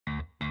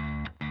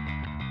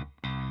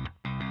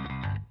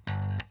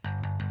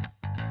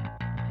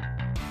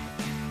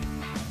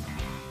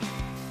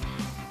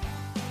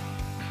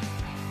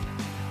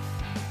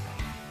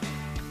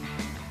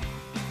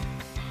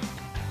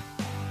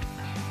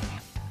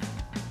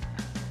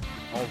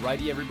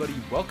Alrighty, everybody,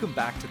 welcome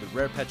back to the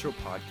Rare Petro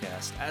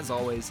Podcast. As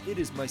always, it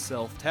is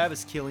myself,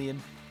 Tavis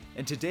Killian,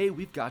 and today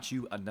we've got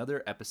you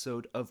another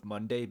episode of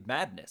Monday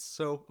Madness.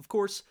 So, of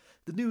course,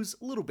 the news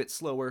a little bit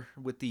slower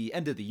with the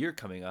end of the year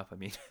coming up. I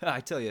mean, I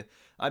tell you,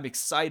 I'm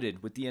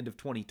excited with the end of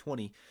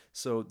 2020.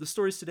 So, the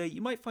stories today,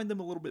 you might find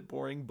them a little bit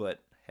boring,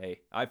 but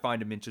hey, I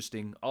find them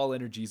interesting. All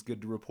energy is good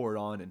to report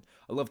on, and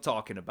I love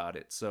talking about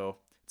it. So,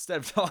 instead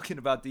of talking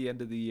about the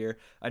end of the year,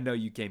 I know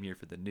you came here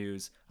for the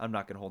news. I'm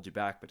not going to hold you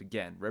back, but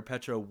again, Rare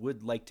Petro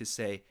would like to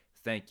say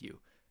thank you.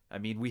 I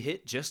mean, we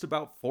hit just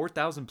about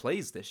 4,000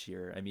 plays this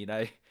year. I mean,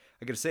 I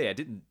gotta say, I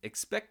didn't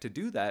expect to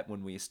do that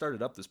when we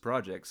started up this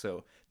project,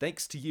 so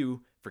thanks to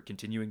you for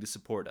continuing to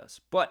support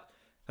us. But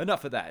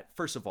enough of that.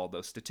 First of all,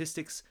 those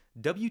statistics,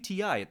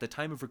 WTI at the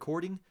time of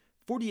recording,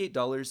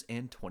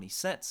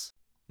 $48.20.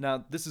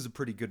 Now, this is a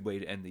pretty good way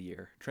to end the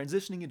year.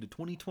 Transitioning into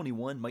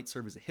 2021 might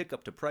serve as a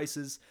hiccup to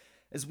prices,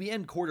 as we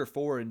end quarter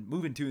four and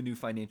move into a new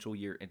financial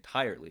year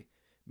entirely.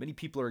 Many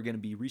people are going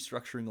to be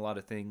restructuring a lot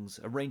of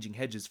things, arranging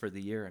hedges for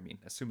the year,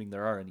 assuming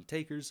there are any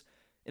takers,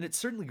 and it's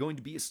certainly going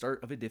to be a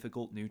start of a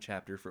difficult new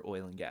chapter for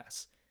oil and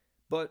gas.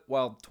 But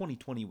while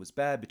 2020 was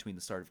bad between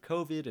the start of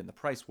COVID and the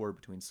price war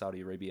between Saudi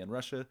Arabia and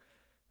Russia,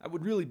 I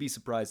would really be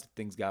surprised if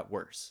things got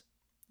worse.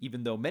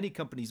 Even though many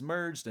companies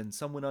merged and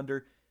some went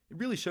under, it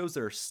really shows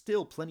there are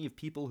still plenty of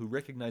people who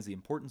recognize the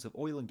importance of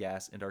oil and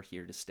gas and are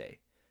here to stay.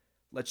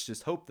 Let's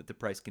just hope that the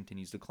price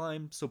continues to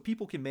climb so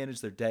people can manage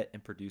their debt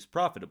and produce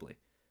profitably.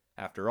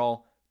 After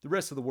all, the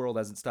rest of the world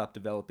hasn't stopped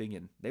developing,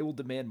 and they will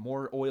demand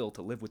more oil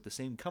to live with the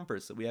same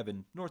comforts that we have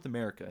in North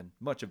America and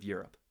much of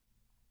Europe.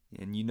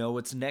 And you know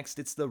what's next?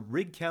 It's the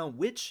rig count,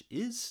 which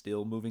is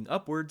still moving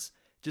upwards,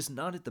 just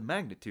not at the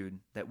magnitude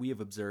that we have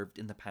observed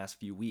in the past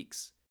few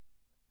weeks.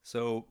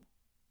 So,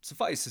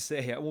 suffice to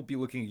say, I won't be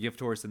looking a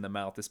gift horse in the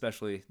mouth,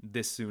 especially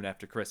this soon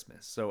after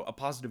Christmas. So, a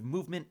positive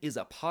movement is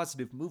a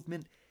positive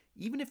movement,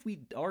 even if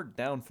we are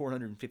down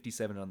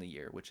 457 on the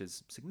year, which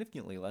is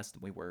significantly less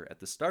than we were at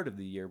the start of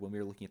the year when we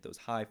were looking at those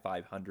high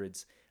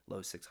 500s, low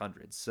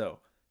 600s. So,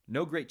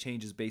 no great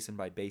changes basin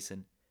by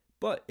basin.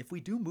 But if we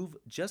do move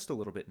just a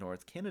little bit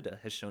north, Canada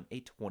has shown a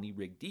 20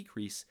 rig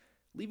decrease,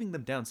 leaving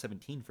them down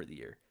 17 for the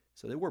year.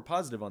 So they were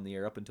positive on the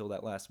year up until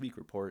that last week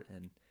report,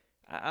 and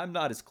I'm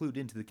not as clued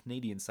into the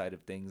Canadian side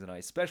of things, and I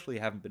especially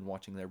haven't been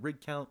watching their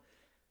rig count.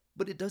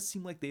 But it does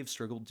seem like they've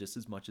struggled just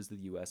as much as the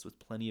US with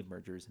plenty of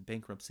mergers and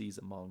bankruptcies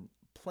among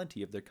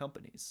plenty of their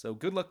companies. So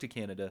good luck to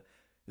Canada,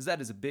 as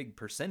that is a big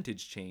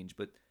percentage change,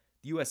 but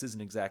the US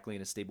isn't exactly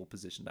in a stable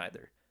position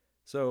either.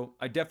 So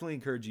I definitely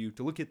encourage you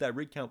to look at that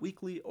rig count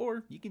weekly,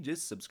 or you can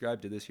just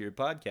subscribe to this here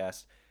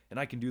podcast, and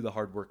I can do the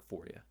hard work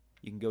for you.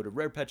 You can go to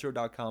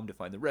rarepetro.com to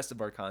find the rest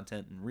of our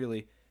content, and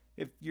really,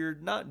 if you're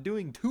not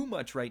doing too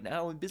much right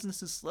now and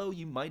business is slow,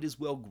 you might as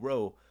well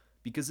grow,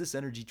 because this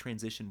energy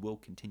transition will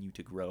continue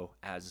to grow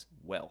as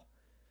well.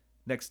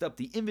 Next up,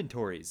 the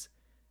inventories.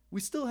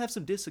 We still have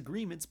some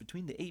disagreements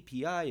between the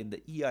API and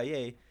the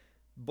EIA.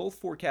 Both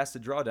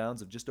forecasted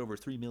drawdowns of just over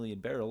 3 million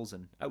barrels,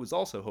 and I was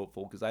also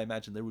hopeful because I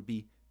imagined there would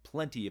be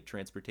plenty of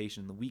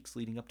transportation in the weeks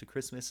leading up to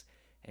Christmas,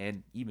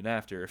 and even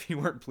after, if you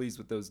weren't pleased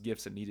with those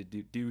gifts and needed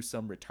to do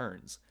some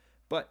returns.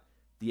 But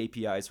the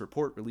API's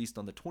report released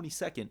on the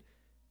 22nd,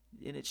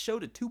 and it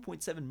showed a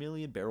 2.7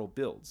 million barrel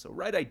build, so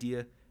right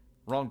idea,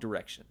 wrong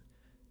direction.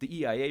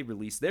 The EIA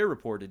released their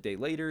report a day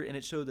later, and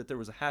it showed that there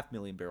was a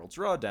 500,000 barrel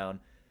drawdown,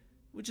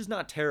 which is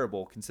not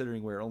terrible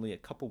considering we're only a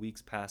couple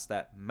weeks past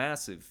that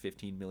massive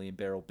 15 million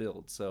barrel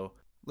build. So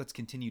let's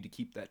continue to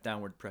keep that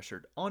downward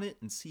pressure on it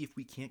and see if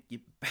we can't get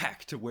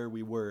back to where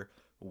we were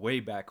way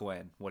back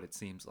when, what it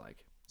seems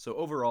like. So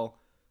overall,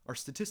 our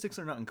statistics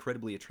are not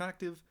incredibly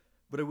attractive,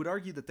 but I would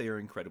argue that they are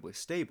incredibly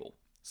stable.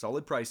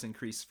 Solid price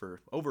increase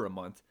for over a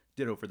month,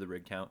 ditto for the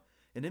rig count,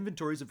 and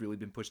inventories have really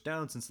been pushed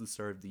down since the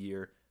start of the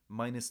year,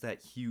 minus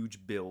that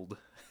huge build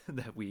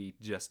that we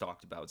just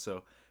talked about.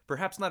 So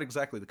perhaps not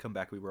exactly the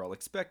comeback we were all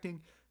expecting,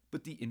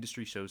 but the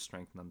industry shows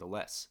strength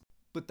nonetheless.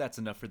 But that's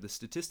enough for the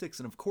statistics,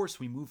 and of course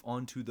we move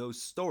on to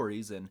those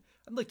stories, and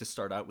I'd like to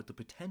start out with the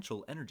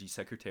potential Energy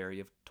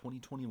Secretary of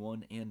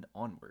 2021 and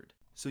onward.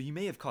 So you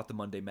may have caught the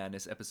Monday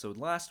Madness episode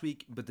last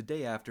week, but the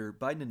day after,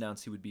 Biden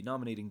announced he would be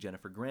nominating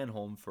Jennifer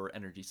Granholm for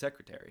Energy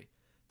Secretary.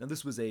 Now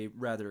this was a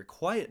rather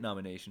quiet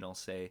nomination, I'll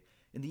say,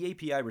 and the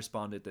API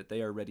responded that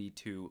they are ready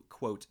to,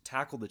 quote,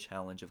 tackle the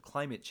challenge of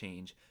climate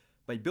change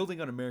by building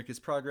on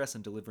America's progress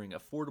and delivering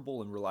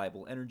affordable and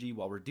reliable energy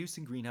while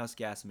reducing greenhouse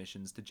gas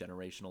emissions to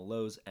generational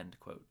lows, end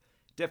quote.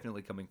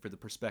 Definitely coming from the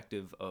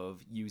perspective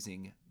of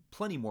using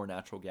plenty more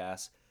natural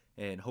gas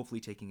and hopefully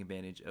taking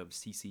advantage of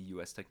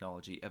CCUS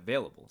technology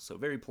available. So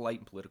very polite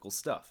and political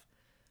stuff.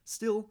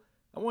 Still,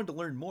 I wanted to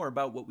learn more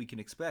about what we can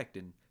expect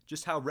and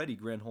just how ready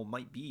Granholm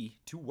might be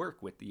to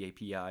work with the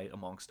API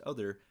amongst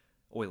other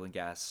oil and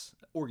gas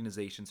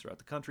organizations throughout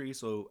the country.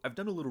 So I've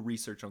done a little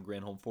research on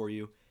Granholm for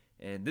you,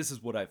 and this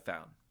is what I've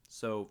found.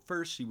 So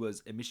first, she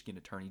was a Michigan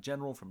Attorney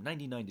General from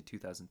 1999 to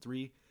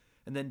 2003,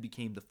 and then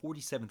became the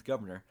 47th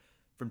governor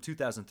from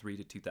 2003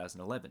 to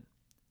 2011.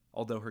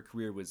 Although her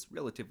career was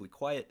relatively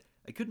quiet,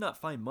 I could not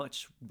find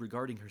much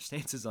regarding her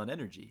stances on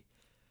energy.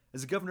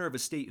 As a governor of a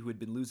state who had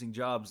been losing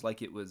jobs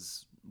like it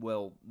was,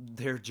 well,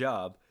 their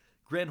job,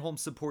 Granholm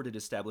supported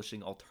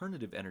establishing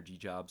alternative energy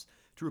jobs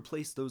to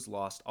replace those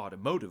lost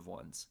automotive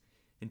ones.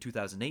 In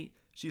 2008,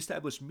 she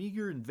established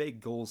meager and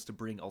vague goals to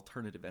bring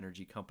alternative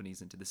energy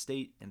companies into the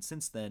state, and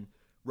since then,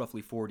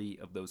 roughly 40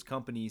 of those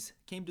companies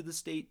came to the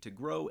state to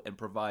grow and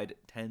provide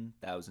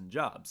 10,000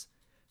 jobs.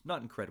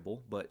 Not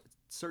incredible, but it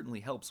certainly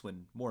helps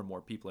when more and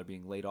more people are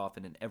being laid off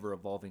in an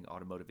ever-evolving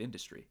automotive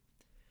industry.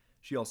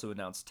 She also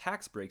announced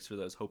tax breaks for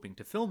those hoping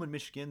to film in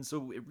Michigan,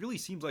 so it really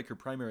seems like her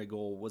primary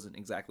goal wasn't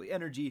exactly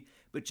energy,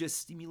 but just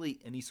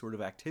stimulate any sort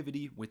of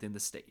activity within the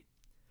state.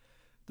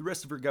 The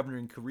rest of her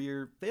governing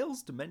career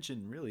fails to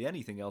mention really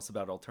anything else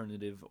about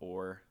alternative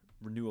or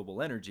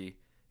renewable energy,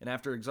 and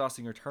after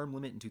exhausting her term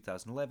limit in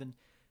 2011,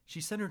 she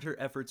centered her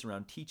efforts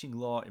around teaching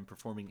law and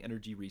performing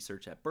energy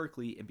research at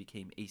Berkeley and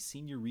became a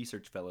senior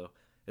research fellow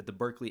at the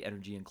Berkeley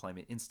Energy and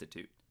Climate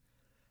Institute.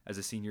 As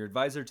a senior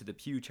advisor to the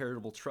Pew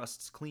Charitable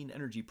Trust's Clean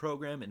Energy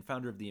Program and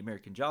founder of the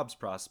American Jobs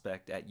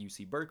Prospect at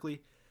UC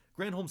Berkeley,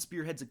 Granholm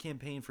spearheads a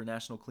campaign for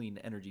national clean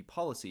energy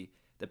policy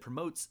that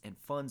promotes and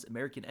funds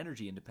American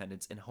energy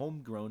independence and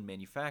homegrown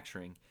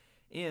manufacturing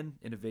and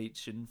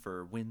innovation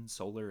for wind,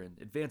 solar, and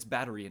advanced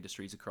battery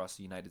industries across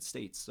the United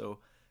States. So,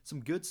 some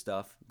good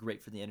stuff,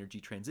 great for the energy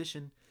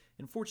transition,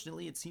 and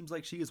fortunately it seems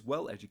like she is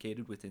well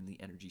educated within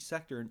the energy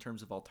sector in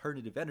terms of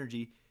alternative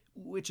energy,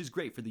 which is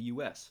great for the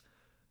US.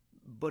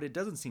 But it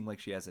doesn't seem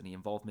like she has any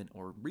involvement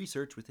or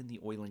research within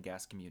the oil and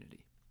gas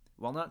community.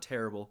 While not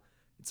terrible,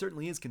 it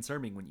certainly is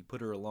concerning when you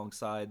put her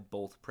alongside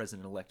both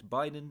President-elect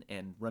Biden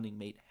and running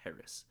mate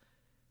Harris.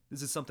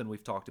 This is something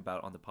we've talked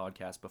about on the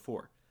podcast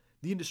before.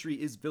 The industry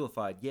is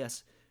vilified,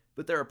 yes,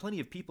 but there are plenty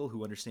of people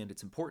who understand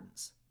its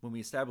importance. When we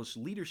establish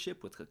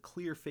leadership with a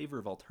clear favor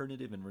of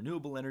alternative and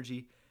renewable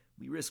energy,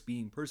 we risk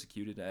being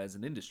persecuted as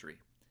an industry.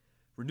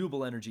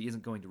 Renewable energy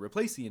isn't going to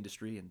replace the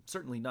industry, and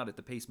certainly not at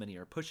the pace many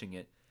are pushing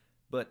it,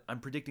 but I'm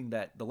predicting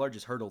that the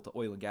largest hurdle to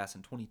oil and gas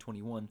in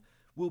 2021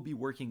 will be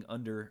working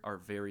under our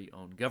very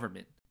own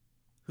government.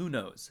 Who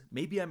knows?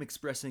 Maybe I'm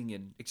expressing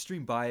an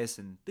extreme bias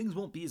and things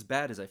won't be as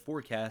bad as I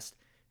forecast,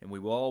 and we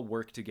will all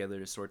work together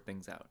to sort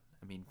things out.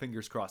 I mean,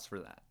 fingers crossed for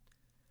that.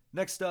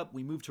 Next up,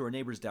 we move to our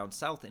neighbors down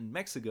south in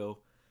Mexico,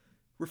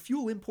 where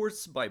fuel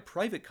imports by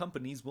private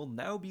companies will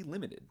now be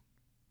limited.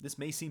 This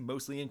may seem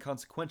mostly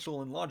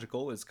inconsequential and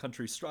logical as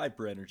countries strive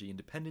for energy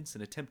independence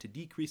and attempt to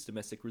decrease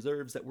domestic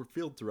reserves that were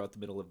filled throughout the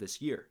middle of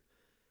this year.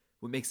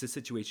 What makes the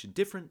situation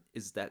different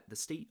is that the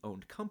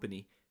state-owned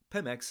company,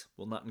 Pemex,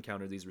 will not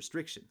encounter these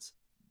restrictions.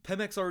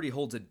 Pemex already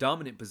holds a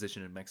dominant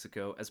position in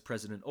Mexico as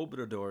President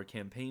Obrador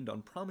campaigned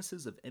on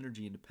promises of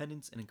energy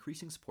independence and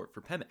increasing support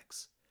for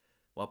Pemex.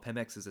 While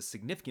Pemex is a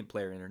significant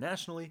player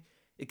internationally,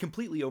 it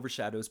completely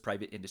overshadows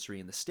private industry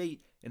in the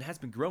state and has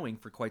been growing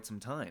for quite some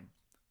time.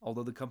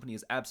 Although the company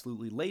is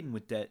absolutely laden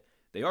with debt,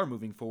 they are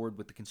moving forward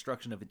with the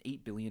construction of an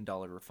 $8 billion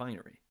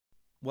refinery.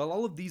 While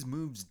all of these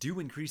moves do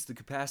increase the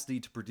capacity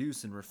to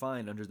produce and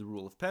refine under the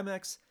rule of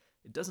Pemex,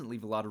 it doesn't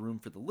leave a lot of room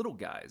for the little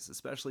guys,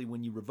 especially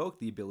when you revoke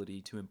the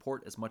ability to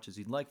import as much as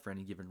you'd like for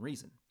any given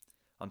reason.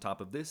 On top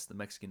of this, the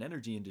Mexican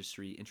energy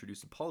industry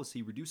introduced a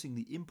policy reducing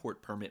the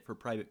import permit for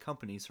private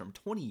companies from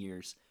 20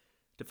 years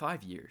to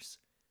 5 years.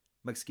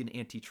 Mexican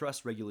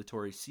antitrust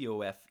regulatory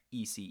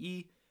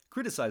COFECE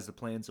criticized the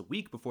plans a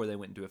week before they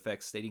went into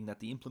effect, stating that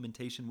the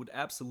implementation would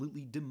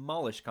absolutely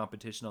demolish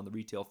competition on the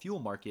retail fuel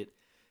market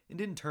and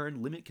in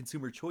turn limit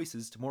consumer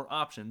choices to more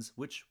options,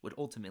 which would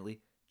ultimately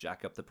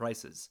jack up the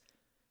prices.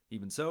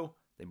 Even so,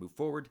 they moved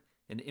forward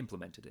and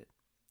implemented it.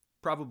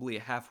 Probably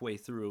halfway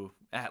through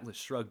Atlas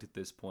Shrugged at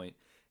this point,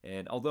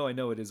 and although I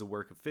know it is a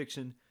work of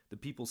fiction, the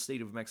people's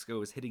state of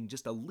Mexico is hitting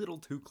just a little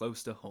too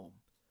close to home.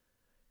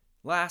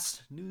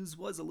 Last, news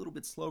was a little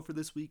bit slow for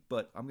this week,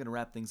 but I'm going to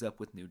wrap things up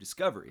with new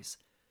discoveries.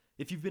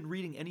 If you've been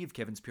reading any of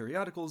Kevin's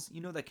periodicals,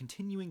 you know that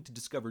continuing to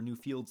discover new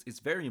fields is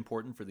very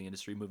important for the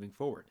industry moving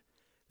forward.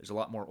 There's a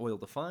lot more oil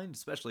to find,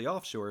 especially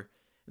offshore,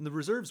 and the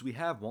reserves we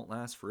have won't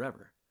last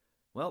forever.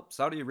 Well,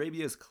 Saudi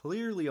Arabia is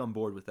clearly on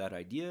board with that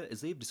idea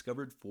as they've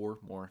discovered 4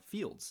 more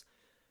fields.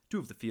 2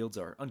 of the fields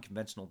are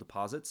unconventional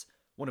deposits,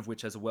 one of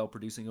which has a well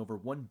producing over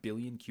 1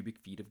 billion cubic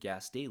feet of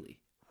gas daily.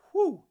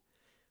 Whew!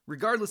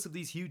 Regardless of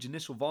these huge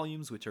initial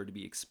volumes which are to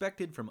be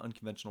expected from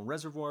unconventional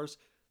reservoirs,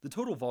 the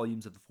total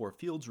volumes of the 4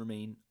 fields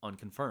remain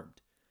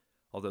unconfirmed.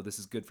 Although this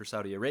is good for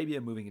Saudi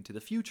Arabia moving into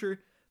the future,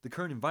 the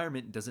current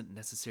environment doesn't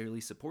necessarily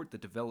support the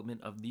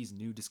development of these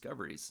new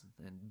discoveries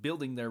and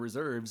building their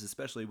reserves,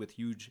 especially with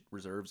huge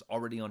reserves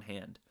already on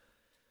hand.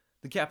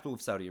 The capital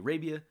of Saudi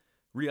Arabia,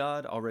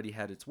 Riyadh, already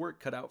had its work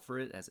cut out for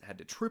it as it had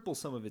to triple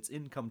some of its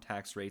income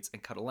tax rates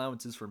and cut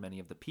allowances for many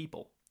of the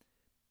people.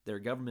 Their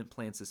government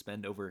plans to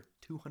spend over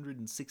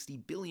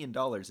 $260 billion in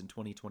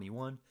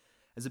 2021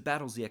 as it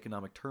battles the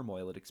economic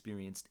turmoil it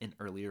experienced in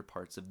earlier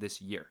parts of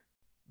this year.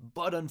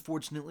 But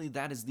unfortunately,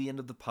 that is the end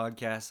of the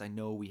podcast. I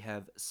know we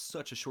have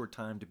such a short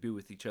time to be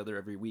with each other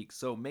every week,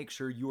 so make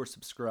sure you're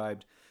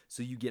subscribed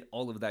so you get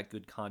all of that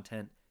good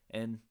content.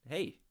 And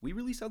hey, we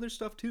release other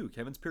stuff too.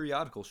 Kevin's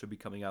periodical should be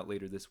coming out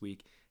later this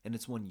week, and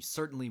it's one you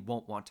certainly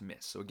won't want to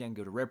miss. So again,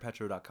 go to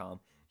rarepetro.com.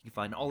 You can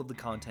find all of the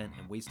content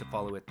and ways to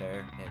follow it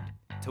there. And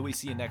until we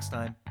see you next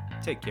time,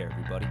 take care,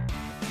 everybody.